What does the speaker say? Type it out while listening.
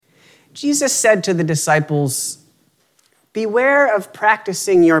Jesus said to the disciples, "Beware of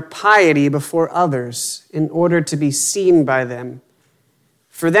practicing your piety before others in order to be seen by them,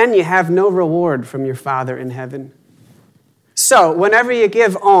 for then you have no reward from your Father in heaven. So, whenever you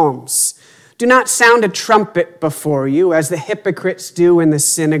give alms, do not sound a trumpet before you, as the hypocrites do in the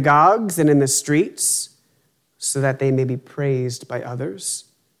synagogues and in the streets, so that they may be praised by others.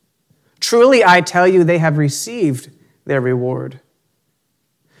 Truly, I tell you, they have received their reward.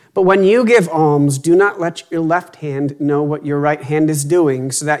 But when you give alms, do not let your left hand know what your right hand is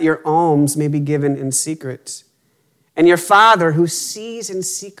doing, so that your alms may be given in secret. And your Father, who sees in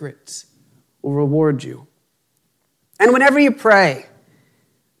secret, will reward you. And whenever you pray,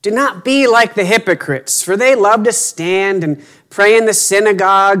 do not be like the hypocrites, for they love to stand and pray in the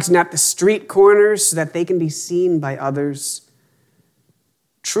synagogues and at the street corners so that they can be seen by others.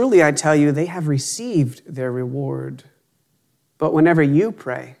 Truly, I tell you, they have received their reward. But whenever you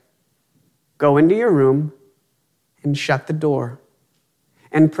pray, go into your room and shut the door,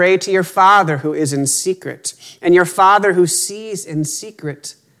 and pray to your Father who is in secret, and your Father who sees in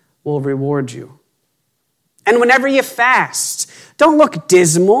secret will reward you. And whenever you fast, don't look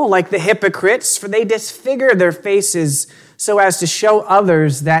dismal like the hypocrites, for they disfigure their faces so as to show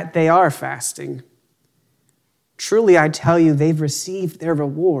others that they are fasting. Truly, I tell you, they've received their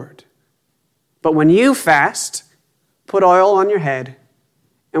reward. But when you fast, put oil on your head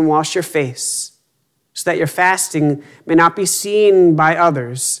and wash your face, so that your fasting may not be seen by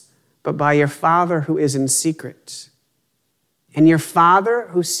others, but by your Father who is in secret. And your Father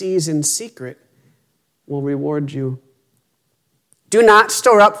who sees in secret will reward you. Do not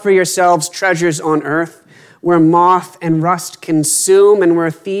store up for yourselves treasures on earth, where moth and rust consume and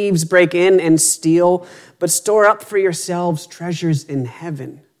where thieves break in and steal, but store up for yourselves treasures in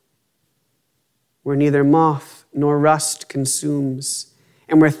heaven, where neither moth nor rust consumes,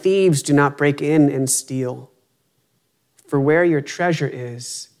 and where thieves do not break in and steal. For where your treasure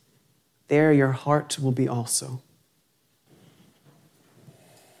is, there your heart will be also."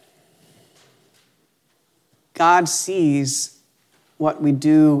 God sees what we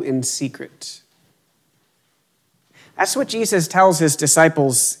do in secret. That's what Jesus tells his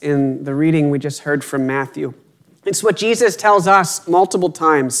disciples in the reading we just heard from Matthew. It's what Jesus tells us multiple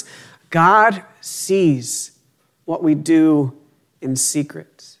times. God sees what we do in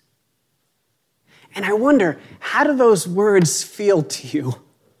secret. And I wonder, how do those words feel to you?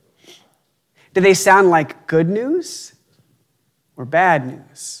 Do they sound like good news or bad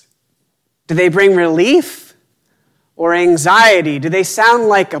news? Do they bring relief or anxiety? Do they sound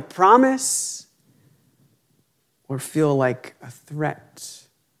like a promise or feel like a threat?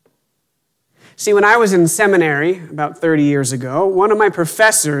 See, when I was in seminary about 30 years ago, one of my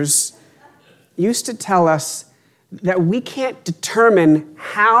professors used to tell us that we can't determine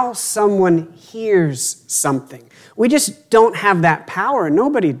how someone hears something. We just don't have that power.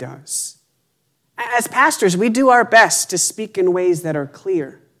 Nobody does. As pastors, we do our best to speak in ways that are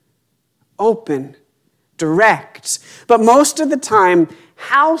clear, open, direct. But most of the time,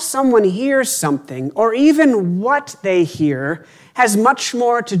 how someone hears something, or even what they hear, has much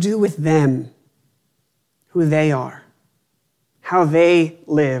more to do with them, who they are, how they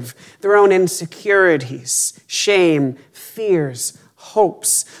live, their own insecurities, shame, fears,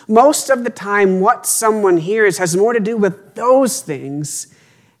 hopes. Most of the time, what someone hears has more to do with those things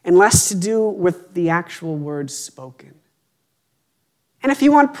and less to do with the actual words spoken. And if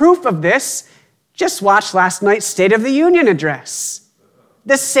you want proof of this, just watch last night's State of the Union address.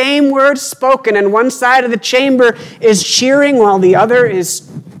 The same words spoken, and one side of the chamber is cheering while the other is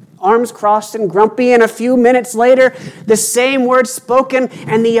arms crossed and grumpy, and a few minutes later, the same words spoken,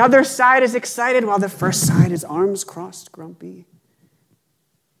 and the other side is excited while the first side is arms crossed, grumpy.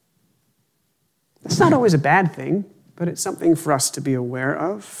 That's not always a bad thing, but it's something for us to be aware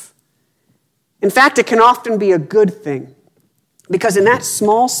of. In fact, it can often be a good thing, because in that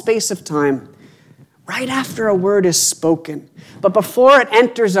small space of time, right after a word is spoken, but before it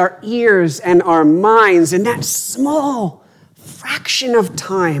enters our ears and our minds, in that small fraction of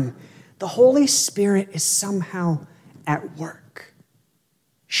time, the Holy Spirit is somehow at work,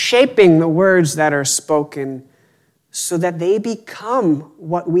 shaping the words that are spoken so that they become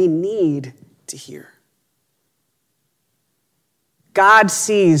what we need to hear. God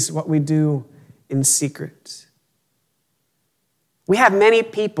sees what we do in secret. We have many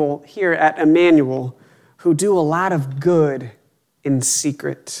people here at Emmanuel who do a lot of good in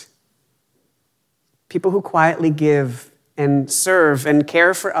secret. People who quietly give and serve and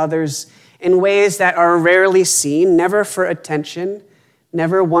care for others in ways that are rarely seen, never for attention,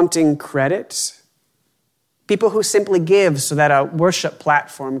 never wanting credit. People who simply give so that a worship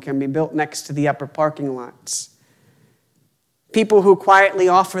platform can be built next to the upper parking lots. People who quietly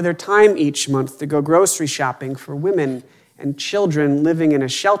offer their time each month to go grocery shopping for women and children living in a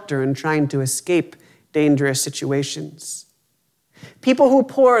shelter and trying to escape dangerous situations. People who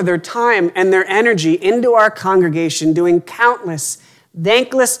pour their time and their energy into our congregation doing countless,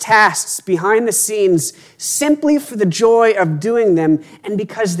 thankless tasks behind the scenes simply for the joy of doing them and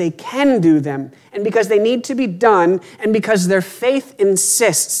because they can do them and because they need to be done and because their faith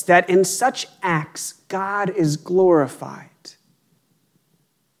insists that in such acts God is glorified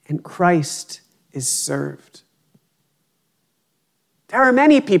and Christ is served. There are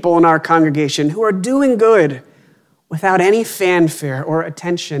many people in our congregation who are doing good without any fanfare or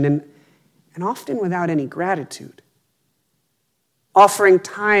attention and often without any gratitude. Offering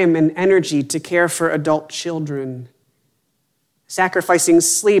time and energy to care for adult children, sacrificing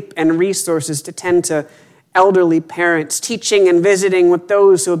sleep and resources to tend to elderly parents, teaching and visiting with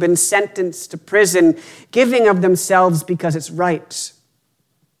those who have been sentenced to prison, giving of themselves because it's right,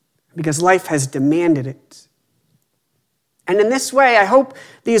 because life has demanded it. And in this way, I hope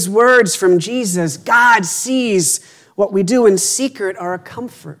these words from Jesus, God sees what we do in secret, are a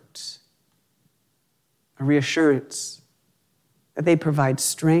comfort, a reassurance, that they provide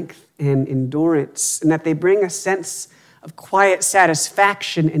strength and endurance, and that they bring a sense of quiet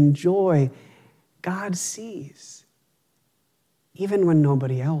satisfaction and joy. God sees, even when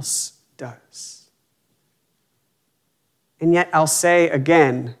nobody else does. And yet I'll say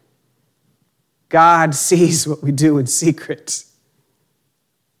again, God sees what we do in secret.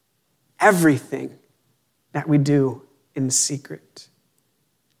 Everything that we do in secret,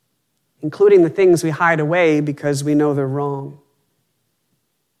 including the things we hide away because we know they're wrong.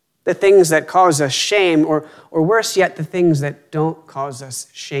 The things that cause us shame, or worse yet, the things that don't cause us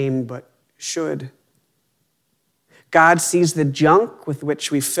shame but should. God sees the junk with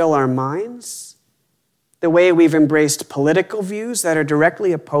which we fill our minds, the way we've embraced political views that are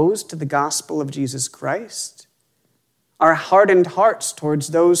directly opposed to the gospel of Jesus Christ, our hardened hearts towards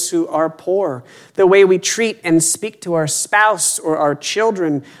those who are poor, the way we treat and speak to our spouse or our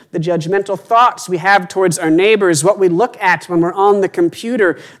children, the judgmental thoughts we have towards our neighbors, what we look at when we're on the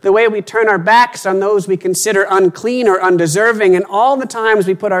computer, the way we turn our backs on those we consider unclean or undeserving, and all the times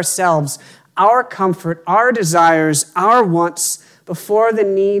we put ourselves, our comfort, our desires, our wants before the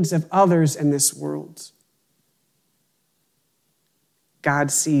needs of others in this world.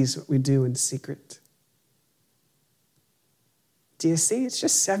 God sees what we do in secret. Do you see? It's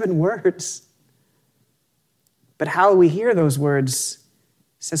just 7 words. But how we hear those words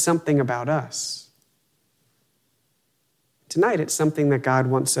says something about us. Tonight, it's something that God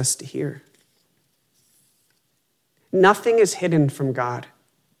wants us to hear. Nothing is hidden from God.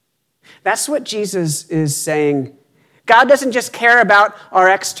 That's what Jesus is saying. God doesn't just care about our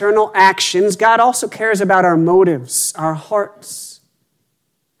external actions. God also cares about our motives, our hearts.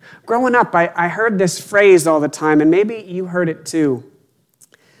 Growing up, I heard this phrase all the time, and maybe you heard it too.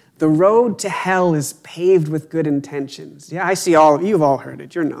 The road to hell is paved with good intentions. Yeah, I see you've all heard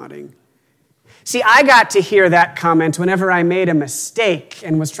it. You're nodding. See, I got to hear that comment whenever I made a mistake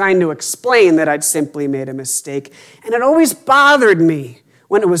and was trying to explain that I'd simply made a mistake. And it always bothered me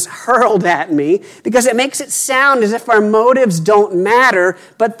when it was hurled at me because it makes it sound as if our motives don't matter,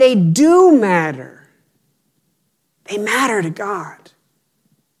 but they do matter. They matter to God.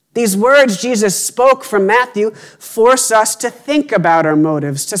 These words Jesus spoke from Matthew force us to think about our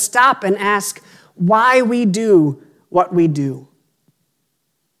motives, to stop and ask why we do what we do,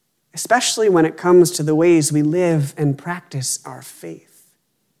 especially when it comes to the ways we live and practice our faith.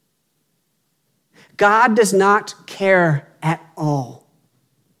 God does not care at all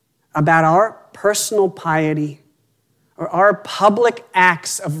about our personal piety or our public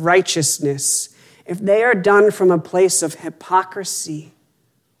acts of righteousness if they are done from a place of hypocrisy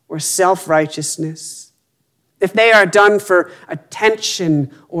or self-righteousness, if they are done for attention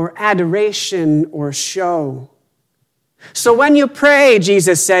or adoration or show. So when you pray,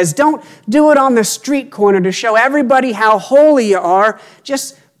 Jesus says, don't do it on the street corner to show everybody how holy you are.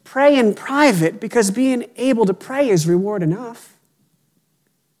 Just pray in private because being able to pray is reward enough.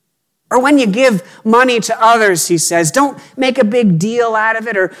 Or when you give money to others, he says, don't make a big deal out of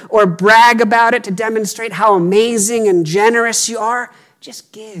it or brag about it to demonstrate how amazing and generous you are.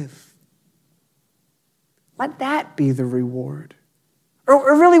 Just give. Let that be the reward.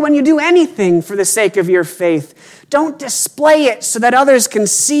 Or really, when you do anything for the sake of your faith, don't display it so that others can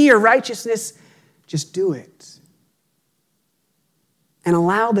see your righteousness. Just do it. And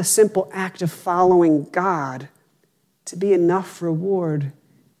allow the simple act of following God to be enough reward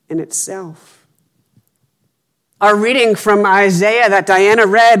in itself. Our reading from Isaiah that Diana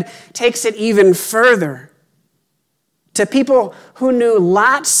read takes it even further. To people who knew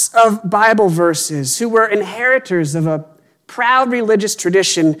lots of Bible verses, who were inheritors of a proud religious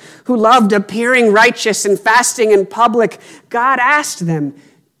tradition, who loved appearing righteous and fasting in public, God asked them,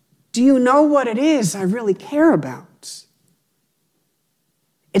 do you know what it is I really care about?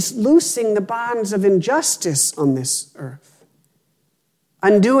 It's loosing the bonds of injustice on this earth,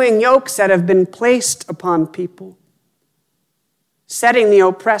 undoing yokes that have been placed upon people, setting the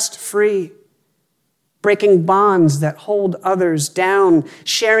oppressed free, breaking bonds that hold others down,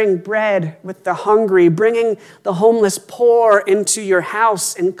 sharing bread with the hungry, bringing the homeless poor into your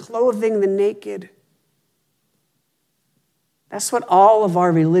house, and clothing the naked. That's what all of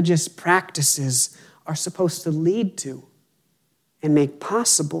our religious practices are supposed to lead to and make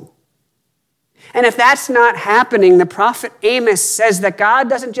possible. And if that's not happening, the prophet Amos says that God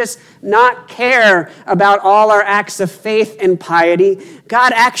doesn't just not care about all our acts of faith and piety.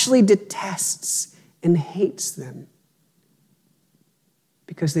 God actually detests and hates them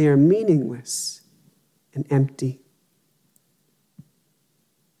because they are meaningless and empty.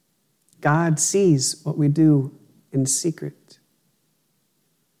 God sees what we do in secret.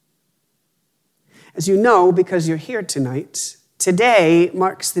 As you know, because you're here tonight, today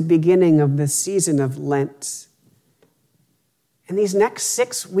marks the beginning of the season of Lent. And these next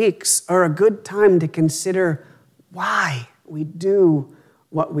 6 weeks are a good time to consider why we do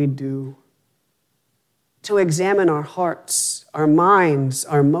what we do, to examine our hearts, our minds,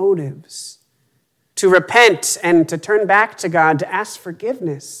 our motives, to repent and to turn back to God, to ask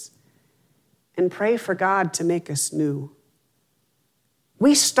forgiveness, and pray for God to make us new.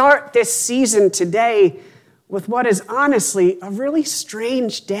 We start this season today with what is honestly a really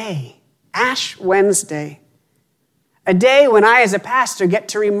strange day, Ash Wednesday, a day when I, as a pastor, get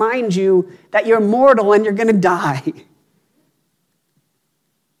to remind you that you're mortal and you're going to die.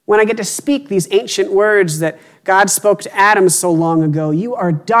 When I get to speak these ancient words that God spoke to Adam so long ago, you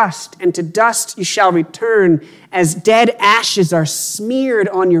are dust, and to dust you shall return, as dead ashes are smeared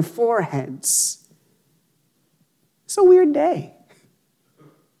on your foreheads. It's a weird day.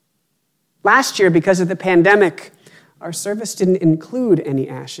 Last year, because of the pandemic, our service didn't include any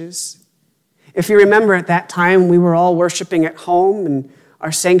ashes. If you remember, at that time, we were all worshiping at home, and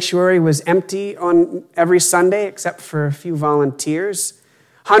our sanctuary was empty on every Sunday except for a few volunteers.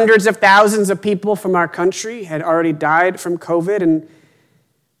 Hundreds of thousands of people from our country had already died from COVID, and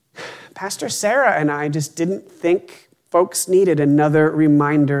Pastor Sarah and I just didn't think folks needed another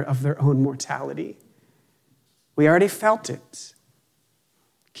reminder of their own mortality. We already felt it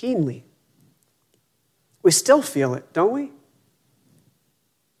keenly. We still feel it, don't we?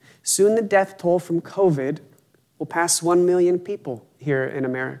 Soon the death toll from COVID will pass 1 million people here in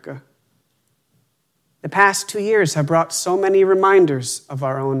America. The past 2 years have brought so many reminders of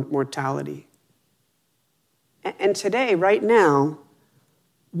our own mortality. And today, right now,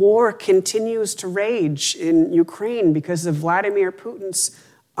 war continues to rage in Ukraine because of Vladimir Putin's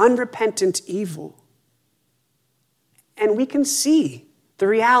unrepentant evil. And we can see the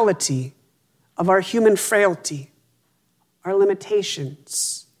reality of our human frailty, our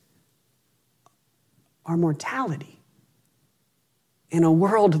limitations, our mortality in a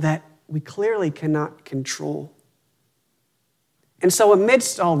world that we clearly cannot control. And so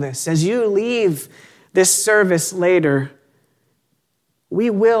amidst all this, as you leave this service later, we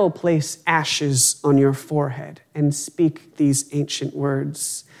will place ashes on your forehead and speak these ancient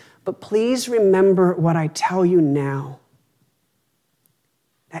words. But please remember what I tell you now,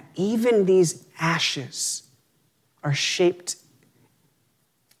 that even these ashes are shaped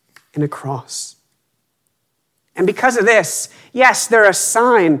in a cross. And because of this, yes, they're a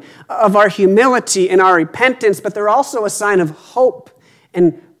sign of our humility and our repentance, but they're also a sign of hope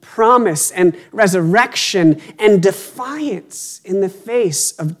and promise and resurrection and defiance in the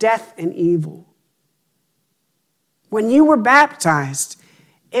face of death and evil. When you were baptized,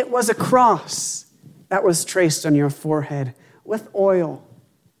 it was a cross that was traced on your forehead with oil,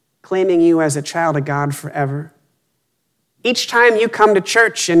 claiming you as a child of God forever. Each time you come to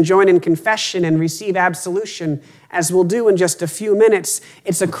church and join in confession and receive absolution, as we'll do in just a few minutes,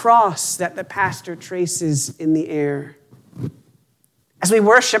 it's a cross that the pastor traces in the air. As we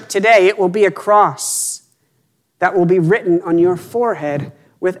worship today, it will be a cross that will be written on your forehead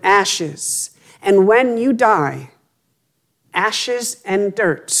with ashes. And when you die, ashes and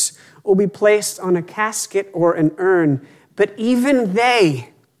dirt will be placed on a casket or an urn, but even they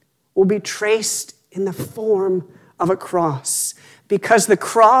will be traced in the form of a cross, because the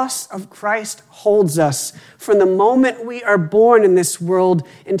cross of Christ holds us from the moment we are born in this world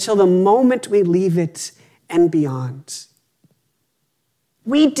until the moment we leave it, and beyond.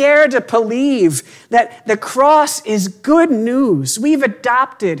 We dare to believe that the cross is good news. We've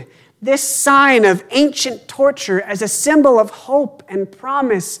adopted this sign of ancient torture as a symbol of hope and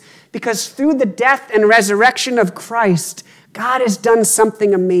promise because through the death and resurrection of Christ, God has done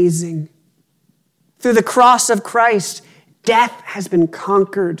something amazing. Through the cross of Christ, death has been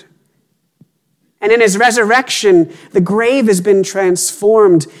conquered. And in his resurrection, the grave has been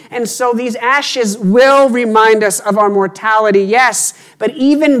transformed. And so these ashes will remind us of our mortality, yes, but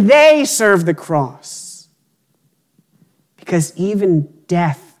even they serve the cross. Because even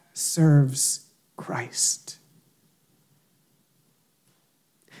death serves Christ.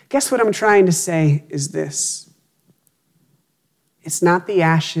 Guess what I'm trying to say is this. It's not the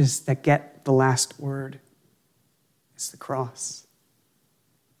ashes that get the last word. It's the cross.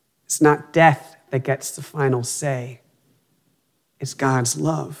 It's not death that gets the final say. It's God's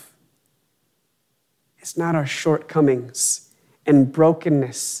love. It's not our shortcomings and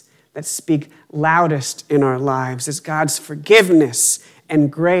brokenness that speak loudest in our lives. It's God's forgiveness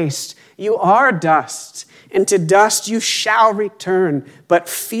and grace. You are dust, and to dust you shall return, but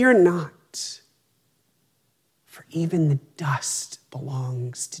fear not, for even the dust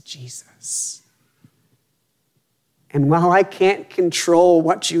belongs to Jesus. And while I can't control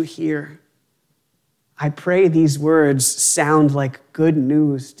what you hear, I pray these words sound like good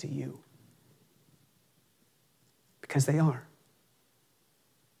news to you. Because they are.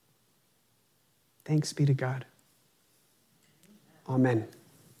 Thanks be to God. Amen.